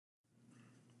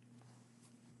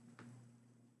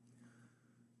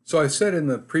So I said in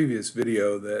the previous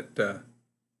video that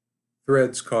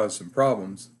threads cause some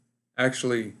problems.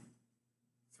 Actually,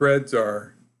 threads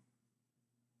are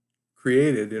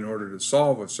created in order to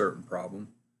solve a certain problem,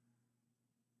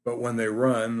 but when they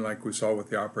run, like we saw with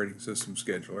the operating system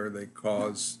scheduler, they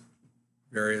cause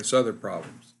various other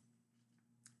problems.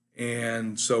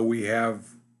 And so we have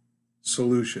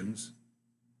solutions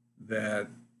that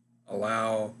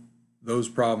allow those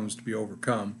problems to be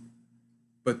overcome,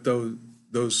 but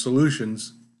those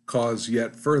solutions cause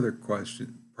yet further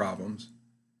problems,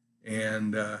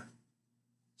 and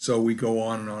so we go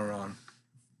on and on and on,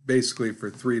 basically for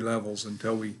 3 levels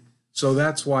until so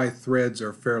that's why threads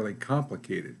are fairly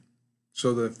complicated.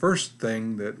 So the first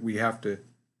thing that we have to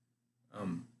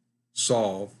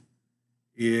solve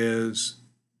is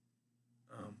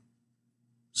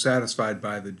satisfied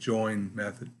by the join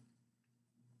method.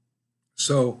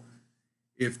 So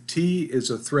if T is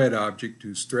a thread object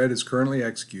whose thread is currently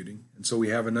executing, and so we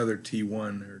have another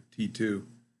T1 or T2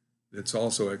 that's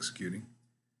also executing,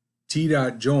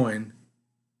 T.join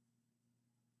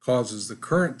causes the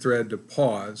current thread to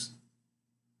pause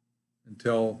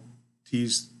until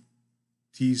T's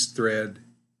thread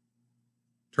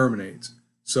terminates.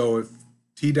 So if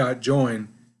T.join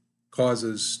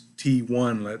causes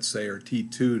T1, let's say, or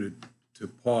T2 to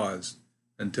pause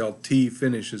until T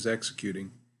finishes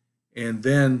executing, and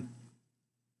then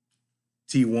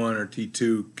T1 or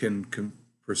T2 can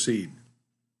proceed.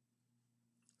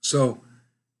 So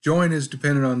join is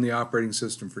dependent on the operating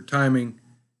system for timing,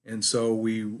 and so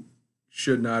we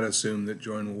should not assume that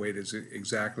join will wait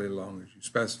exactly as long as you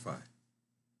specify.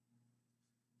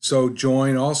 So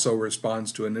join also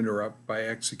responds to an interrupt by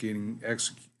exiting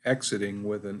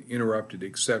with an interrupted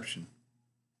exception.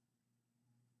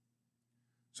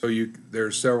 So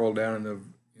there's several down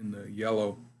in the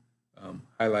yellow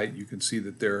highlight. You can see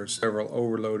that there are several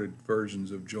overloaded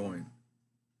versions of join.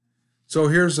 So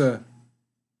here's a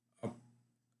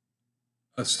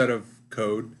set of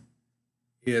code.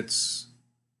 It's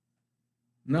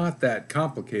not that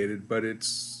complicated, but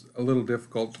it's a little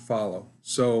difficult to follow.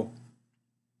 So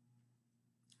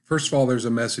first of all, there's a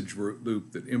message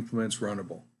loop that implements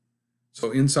runnable.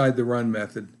 So inside the run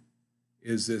method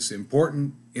is this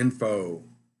important info.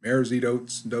 Mares eat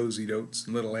oats, does eat oats,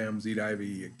 and little lambs eat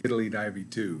ivy, a kit'll eat ivy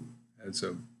too. That's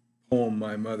a poem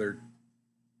my mother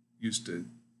used to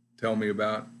tell me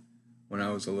about when I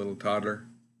was a little toddler.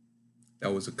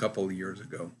 That was a couple of years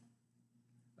ago.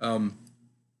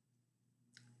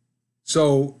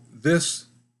 So this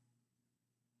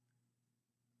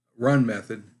run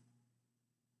method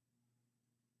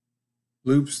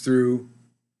loops through,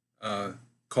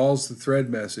 calls the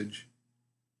thread message,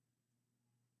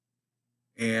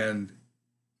 and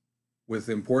with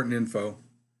important info,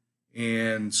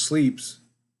 and sleeps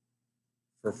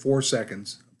for 4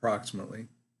 seconds approximately,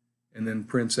 and then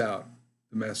prints out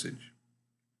the message.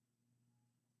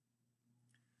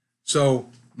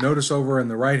 So notice over in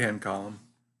the right hand column,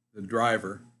 the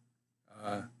driver,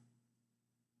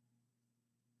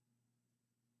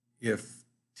 if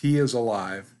T is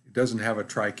alive, it doesn't have a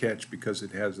try catch because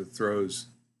it has a throws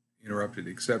interrupted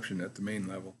exception at the main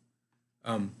level.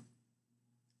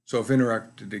 So if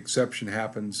interrupted exception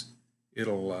happens,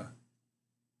 it'll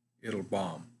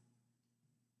bomb.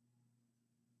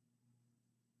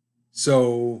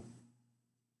 So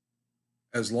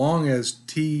as long as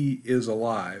T is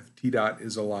alive, T dot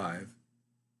is alive,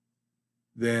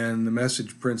 then the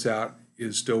message prints out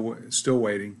is still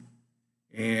waiting,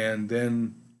 and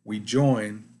then we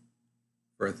join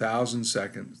for 1,000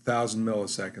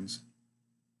 milliseconds.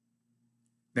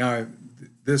 Now,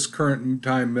 this current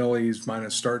time millis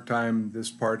minus start time, this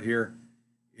part here,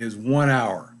 is 1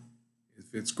 hour.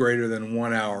 If it's greater than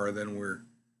 1 hour, then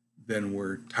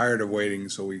we're tired of waiting,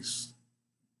 so we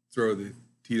throw the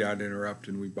T-dot interrupt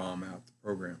and we bomb out the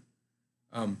program.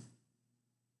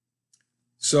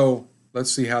 So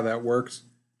let's see how that works.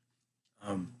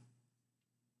 We're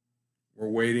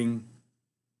waiting,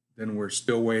 then we're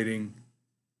still waiting,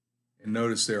 and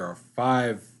notice there are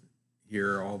 5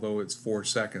 here, although it's 4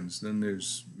 seconds. Then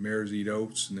there's mares eat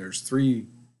oats, and there's 3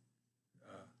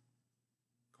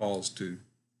 calls to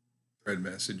thread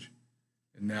message,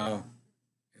 and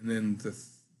then the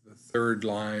third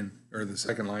line, or the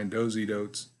second line, does eat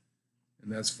oats,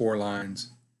 and that's 4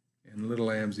 lines, and little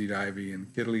lambs eat ivy,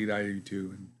 and kit'll eat ivy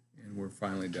too, and we're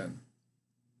finally done.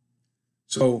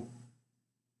 So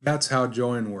that's how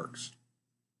join works.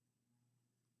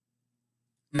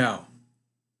 Now,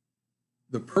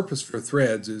 the purpose for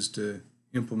threads is to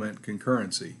implement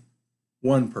concurrency.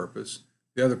 One purpose.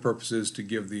 The other purpose is to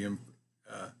give the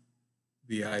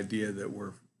idea that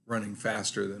we're running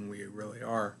faster than we really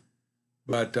are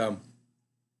But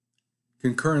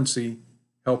concurrency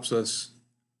helps us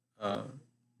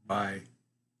by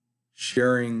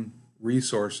sharing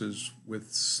resources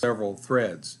with several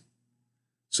threads.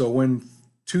 So when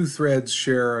two threads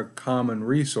share a common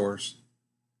resource,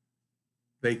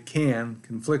 they can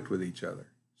conflict with each other.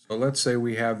 So let's say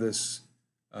we have this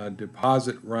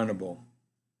deposit runnable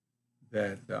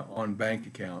that on bank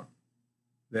account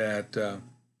that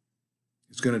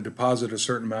is going to deposit a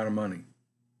certain amount of money,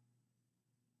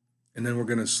 and then we're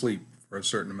going to sleep for a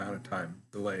certain amount of time.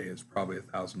 Delay is probably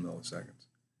 1,000 milliseconds.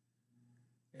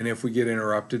 And if we get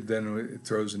interrupted, then it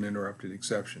throws an interrupted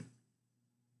exception.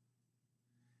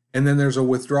 And then there's a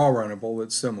withdrawal runnable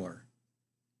that's similar.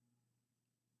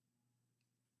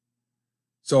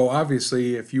 So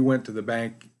obviously, if you went to the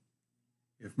bank,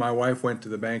 if my wife went to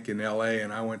the bank in LA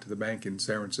and I went to the bank in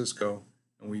San Francisco,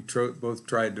 and we both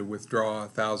tried to withdraw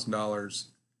 $1,000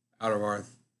 out of our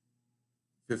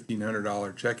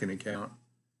 $1,500 checking account,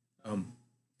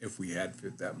 if we had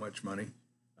that much money,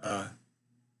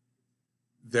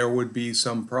 there would be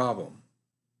some problem.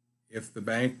 If the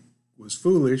bank was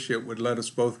foolish, it would let us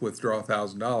both withdraw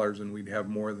 $1,000 and we'd have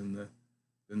more than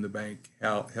the bank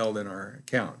held in our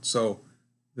account. So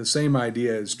the same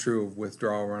idea is true of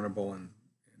withdrawal runnable and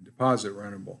deposit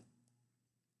runnable.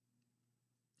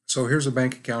 So here's a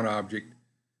bank account object.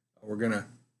 We're going to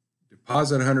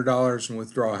deposit $100 and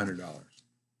withdraw $100.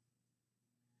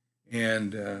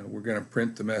 And we're going to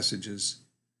print the messages.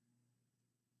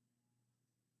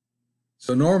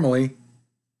 So normally,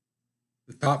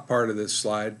 the top part of this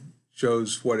slide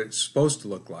shows what it's supposed to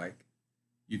look like.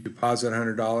 You deposit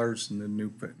 $100 and the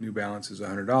new balance is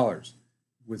 $100.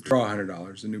 Withdraw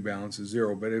 $100, the new balance is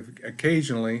 $0. But if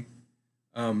occasionally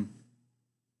there'll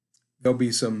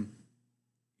be some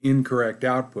incorrect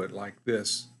output like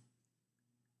this,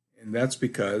 and that's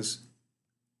because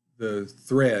the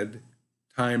thread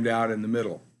timed out in the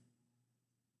middle.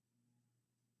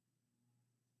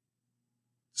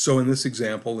 So in this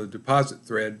example, the deposit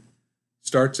thread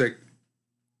starts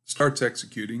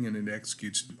executing, and it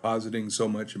executes depositing so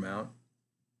much amount,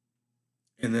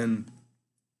 and then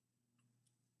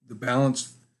the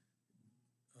balance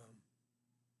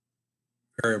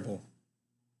variable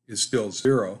is still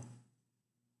 0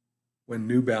 when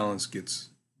new balance gets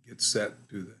set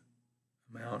to the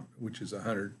amount, which is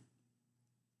 100.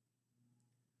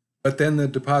 But then the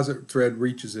deposit thread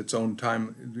reaches its own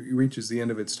time, reaches the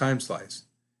end of its time slice,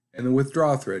 and the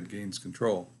withdraw thread gains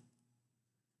control.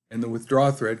 And the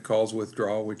withdraw thread calls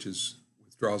withdraw, which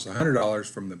withdraws $100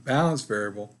 from the balance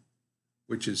variable,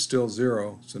 which is still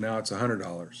 0, so now it's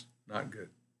 $100, not good.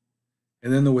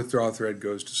 And then the withdraw thread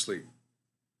goes to sleep.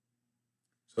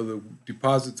 So the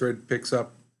deposit thread picks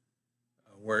up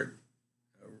where it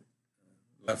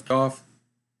left off,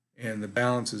 and the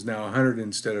balance is now 100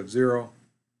 instead of 0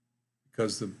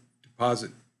 because the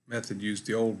deposit method used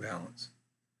the old balance.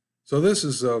 So this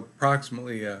is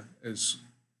approximately as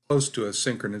close to a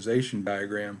synchronization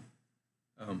diagram,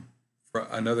 for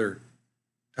another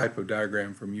type of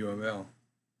diagram from UML.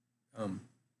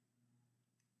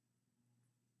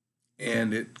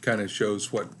 And it kind of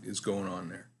shows what is going on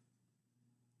there.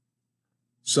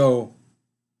 So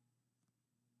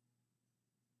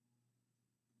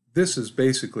this is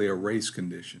basically a race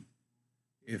condition.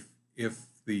 If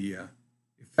the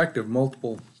effect of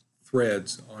multiple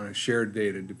threads on a shared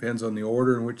data depends on the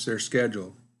order in which they're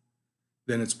scheduled,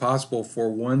 then it's possible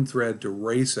for one thread to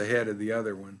race ahead of the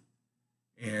other one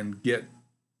and get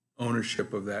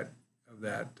ownership of that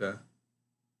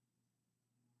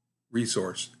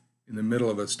resource in the middle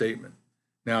of a statement.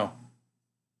 Now,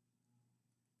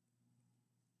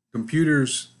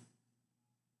 computers,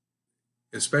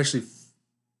 especially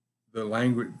the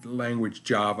language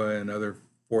Java and other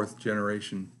fourth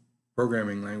generation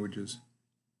programming languages,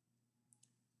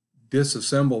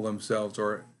 disassemble themselves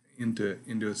or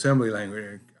into assembly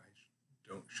language.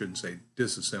 I shouldn't say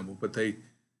disassemble, but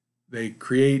they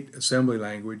create assembly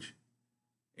language,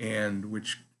 and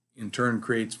which in turn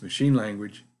creates machine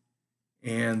language,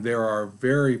 and there are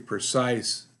very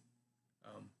precise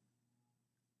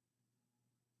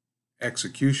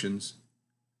executions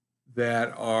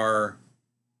that are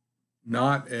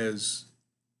not as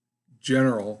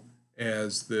general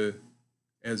as the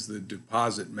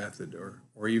deposit method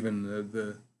or even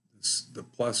the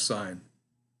plus sign.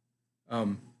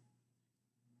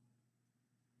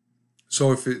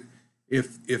 So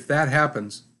if that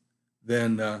happens,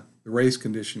 then the race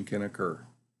condition can occur.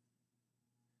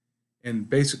 And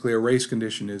basically a race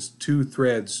condition is two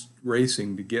threads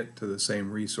racing to get to the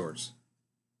same resource.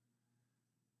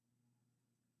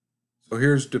 So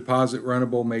here's deposit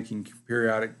runnable making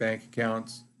periodic bank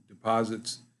accounts,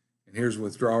 deposits, and here's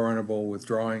withdraw runnable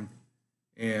withdrawing,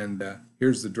 and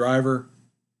here's the driver.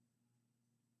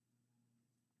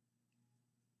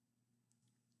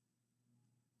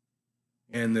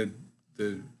 And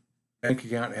the bank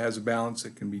account has a balance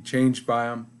that can be changed by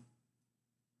them.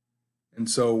 And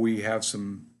so we have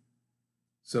some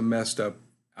messed up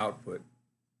output.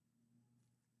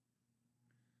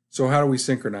 So how do we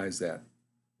synchronize that?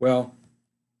 Well,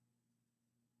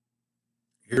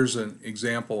 here's an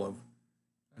example of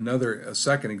a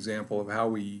second example of how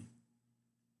we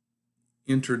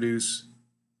introduce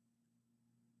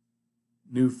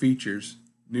new features,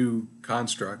 new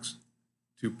constructs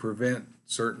to prevent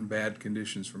certain bad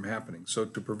conditions from happening. So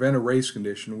to prevent a race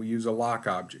condition, we use a lock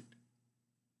object.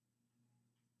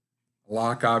 A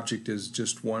lock object is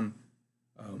just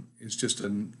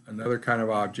another kind of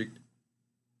object.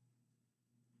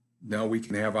 Now we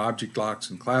can have object locks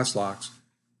and class locks.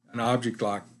 An object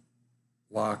lock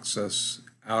locks us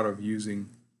out of using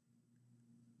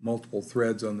multiple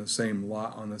threads on the same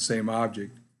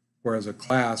object, whereas a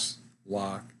class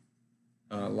lock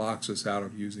locks us out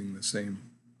of using the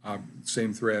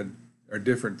same thread or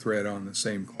different thread on the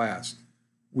same class.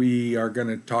 We are going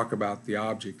to talk about the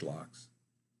object locks.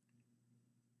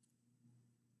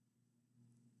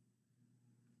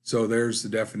 So there's the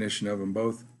definition of them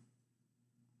both.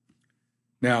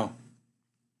 Now,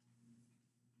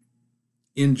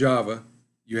 in Java,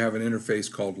 you have an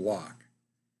interface called lock,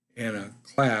 and a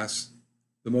class,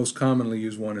 the most commonly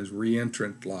used one is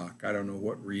reentrant lock. I don't know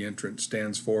what reentrant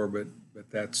stands for, but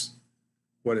that's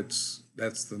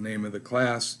the name of the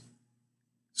class.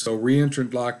 So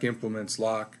reentrant lock implements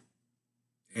lock,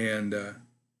 and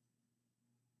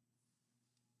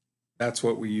that's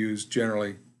what we use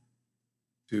generally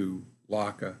to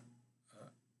lock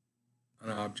an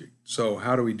object. So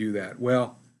how do we do that?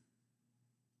 Well,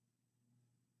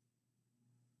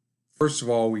 first of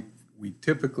all, we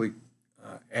typically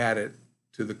add it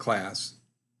to the class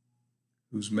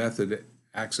whose method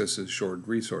accesses shared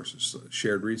resources.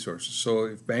 So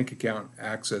if bank account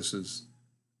accesses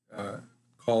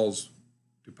calls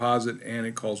deposit and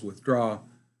it calls withdraw,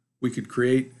 we could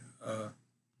create a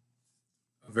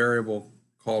variable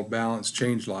called balance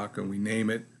change lock, and we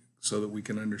name it so that we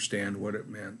can understand what it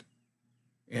meant.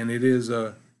 And it is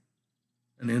an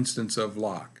instance of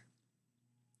lock.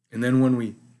 And then when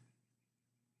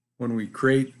we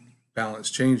create balance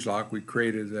change lock, we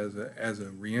create it as a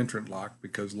reentrant lock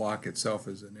because lock itself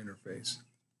is an interface.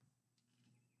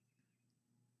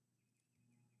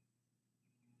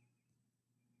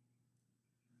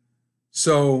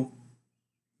 So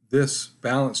this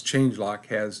balance change lock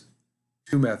has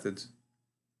two methods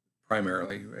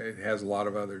primarily. It has a lot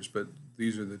of others, but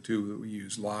these are the two that we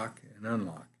use, lock and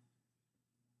unlock.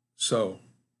 So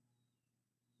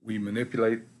we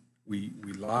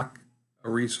lock a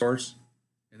resource,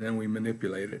 and then we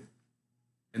manipulate it,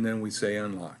 and then we say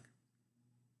unlock.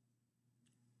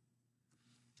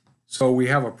 So we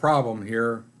have a problem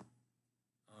here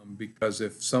because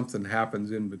if something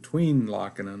happens in between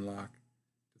lock and unlock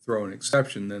to throw an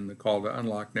exception, then the call to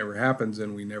unlock never happens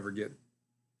and we never get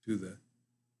to the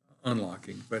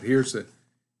unlocking. But here's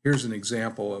an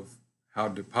example of how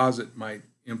deposit might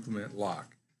implement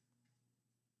lock.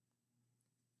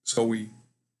 So we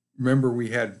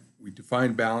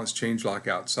defined balance change lock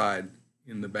outside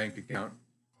in the bank account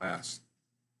class.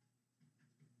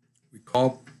 We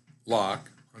call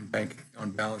lock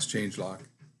on balance change lock,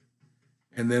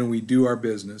 and then we do our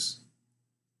business,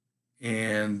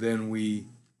 and then we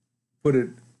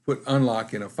put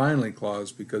unlock in a finally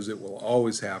clause because it will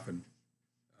always happen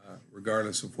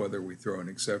regardless of whether we throw an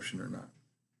exception or not.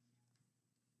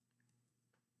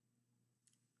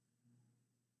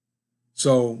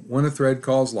 So when a thread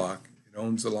calls lock, it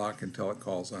owns the lock until it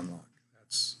calls unlock.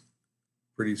 That's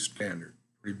pretty standard,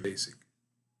 pretty basic.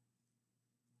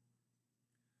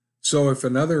 So if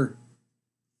another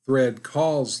thread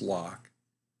calls lock,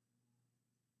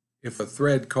 if a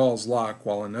thread calls lock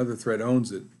while another thread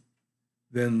owns it,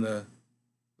 then the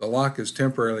lock is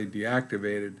temporarily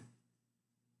deactivated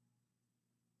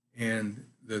and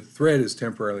the thread is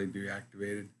temporarily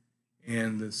deactivated,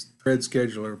 and the thread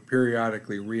scheduler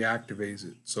periodically reactivates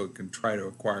it so it can try to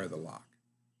acquire the lock.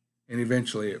 And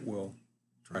eventually it will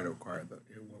try to acquire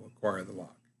the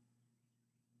lock.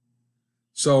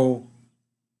 So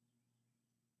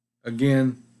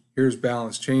again, here's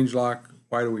balance change lock.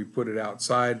 Why do we put it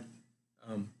outside?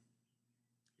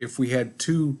 If we had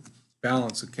two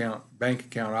bank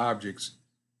account objects,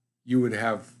 you would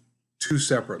have two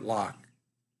separate lock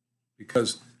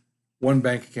because one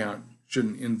bank account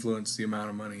shouldn't influence the amount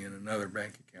of money in another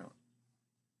bank account.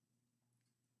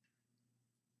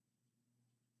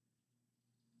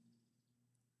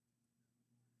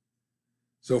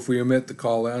 So if we omit the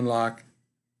call to unlock,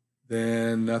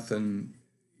 then nothing,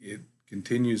 it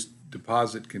continues,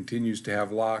 deposit continues to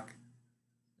have lock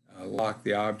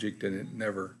the object, and it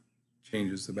never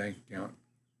changes the bank account.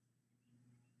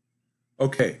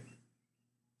 Okay,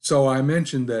 so I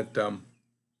mentioned that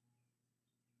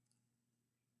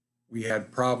we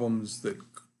had problems that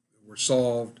were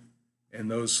solved,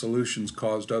 and those solutions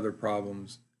caused other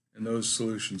problems, and those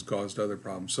solutions caused other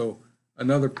problems. So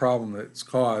another problem that's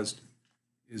caused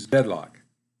is deadlock.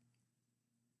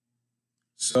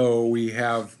 So we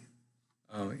have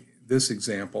this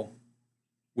example: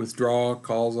 withdraw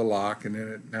calls a lock, and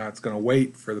then now it's going to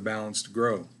wait for the balance to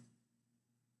grow,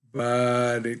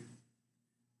 but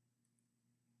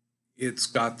it's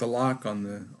got the lock on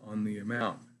the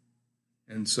amount,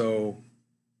 and so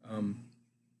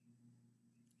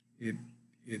it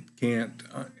can't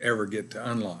ever get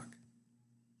to unlock.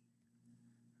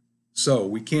 So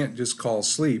we can't just call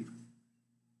sleep,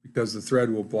 because the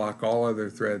thread will block all other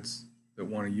threads that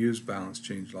want to use balance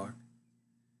change lock,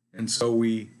 and so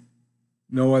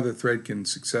no other thread can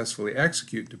successfully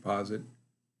execute deposit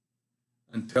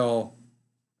until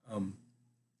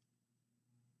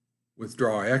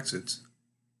withdraw exits.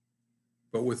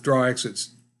 But withdraw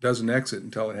exits doesn't exit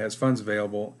until it has funds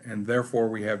available, and therefore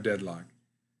we have deadlock.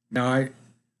 Now I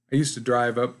used to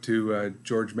drive up to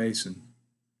George Mason,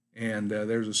 and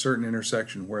there's a certain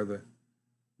intersection where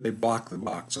they block the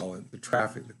box all the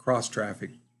traffic, the cross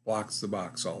traffic blocks the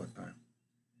box all the time,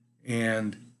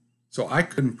 and so I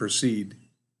couldn't proceed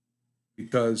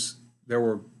because there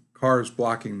were cars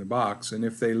blocking the box, and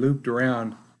if they looped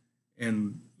around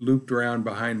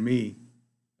behind me,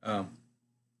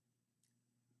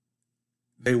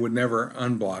 they would never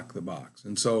unblock the box,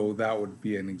 and so that would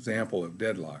be an example of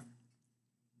deadlock.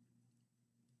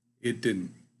 It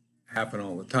didn't happen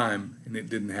all the time, and it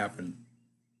didn't happen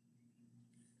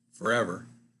forever.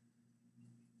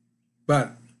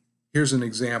 But here's an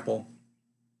example.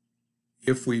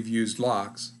 If we've used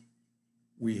locks,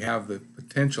 we have the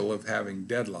potential of having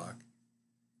deadlock.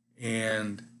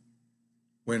 And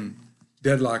when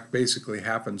deadlock basically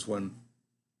happens when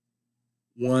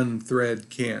one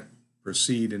thread can't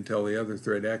proceed until the other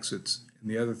thread exits, and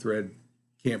the other thread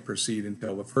can't proceed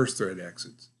until the first thread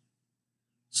exits.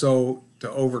 So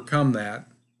to overcome that,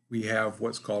 we have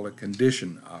what's called a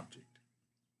condition object.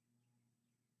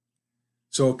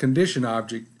 So a condition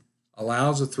object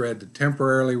allows a thread to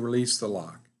temporarily release the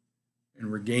lock and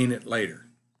regain it later.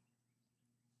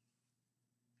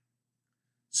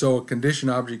 So a condition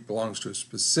object belongs to a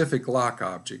specific lock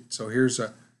object. So here's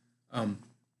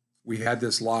we had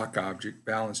this lock object,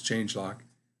 balance change lock,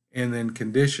 and then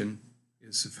condition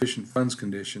is sufficient funds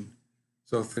condition.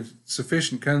 So if the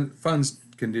sufficient funds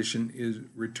condition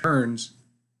returns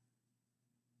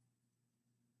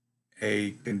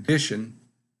a condition,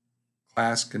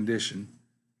 class condition,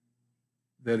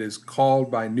 that is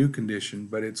called by new condition,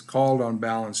 but it's called on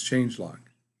balance change lock.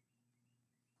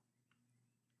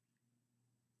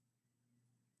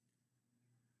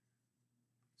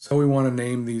 So we want to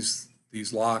name these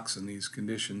locks and these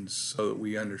conditions so that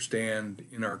we understand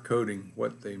in our coding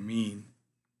what they mean.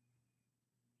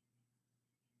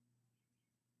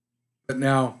 But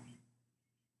now,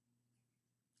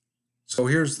 so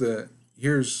here's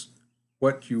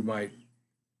what you might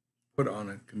put on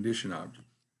a condition object.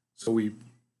 So we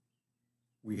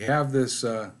have this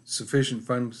sufficient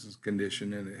funds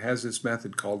condition, and it has this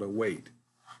method called a wait.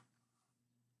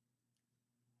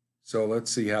 So let's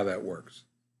see how that works.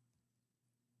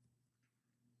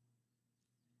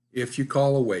 If you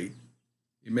call a wait,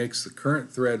 it makes the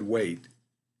current thread wait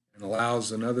and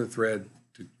allows another thread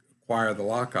to acquire the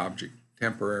lock object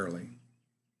temporarily.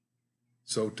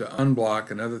 So to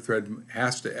unblock, another thread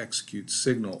has to execute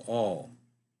signal all.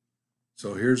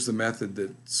 So here's the method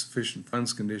that sufficient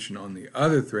funds condition on the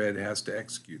other thread has to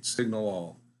execute, signal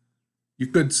all. You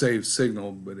could say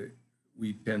signal, but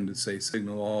we tend to say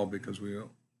signal all because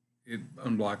it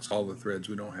unblocks all the threads.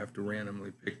 We don't have to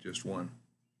randomly pick just one.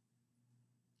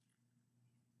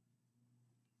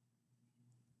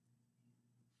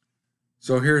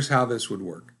 So here's how this would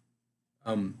work.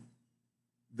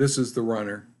 This is the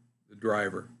runner, the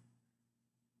driver.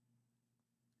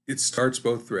 It starts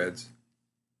both threads,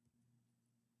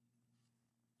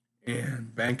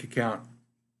 and bank account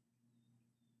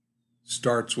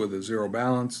starts with a zero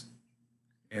balance,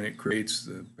 and it creates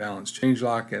the balance change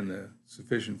lock and the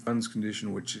sufficient funds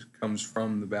condition, which comes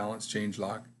from the balance change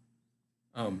lock.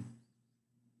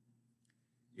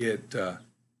 It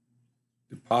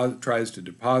tries to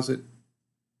deposit,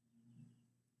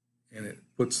 and it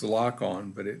puts the lock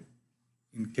on, but in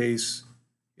case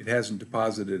it hasn't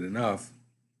deposited enough,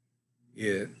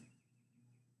 it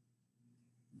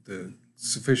the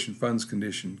sufficient funds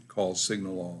condition calls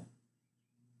signal all.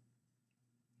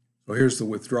 So here's the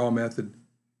withdrawal method,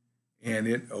 and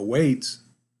it awaits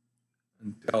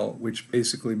until, which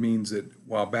basically means that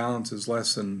while balance is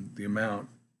less than the amount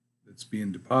that's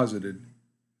being deposited,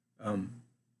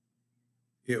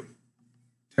 it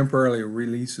temporarily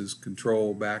releases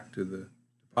control back to the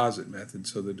deposit method,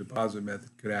 so the deposit method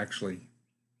could actually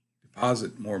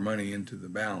deposit more money into the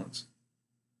balance.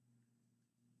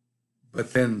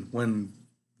 But then when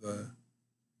the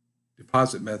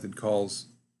deposit method calls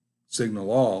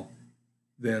signal all,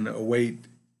 then await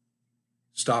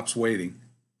stops waiting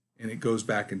and it goes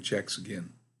back and checks again.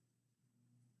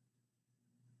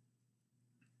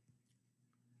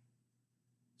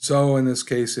 So in this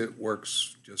case, it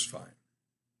works just fine.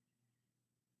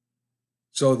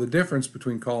 So the difference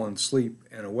between calling sleep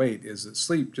and await is that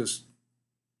sleep just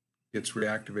gets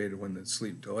reactivated when the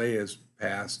sleep delay is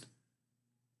passed,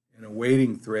 and a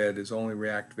waiting thread is only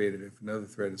reactivated if another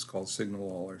thread is called signal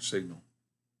all or signal.